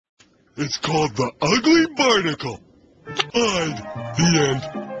It's called the ugly barnacle. Died. The end.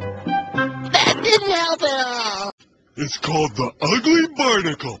 That didn't help at all. It's called the ugly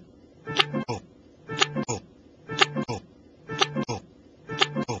barnacle. Oh. Oh. Oh. Oh.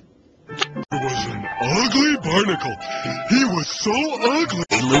 Oh. There was an ugly barnacle. He was so ugly.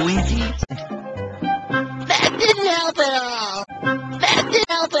 Hey, Luigi. That didn't help at all. That didn't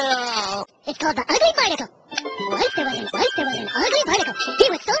help at all. It's called the ugly barnacle. Once there was an ugly barnacle. He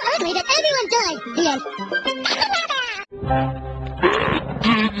was so ugly that everyone died. The end.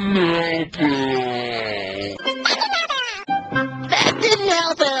 That didn't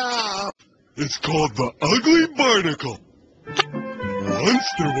help at all. It's called the ugly barnacle. Once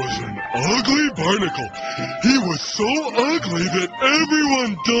there was an ugly barnacle. He was so ugly that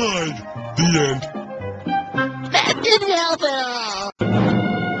everyone died. The end. That didn't help at all.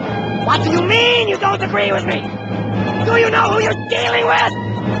 What do you mean you don't agree with me? Do you know who you're dealing with?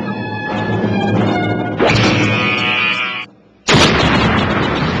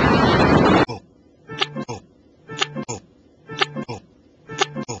 Oh. Oh. Oh. Oh.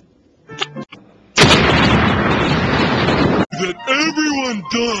 Oh. That everyone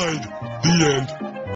died. The end.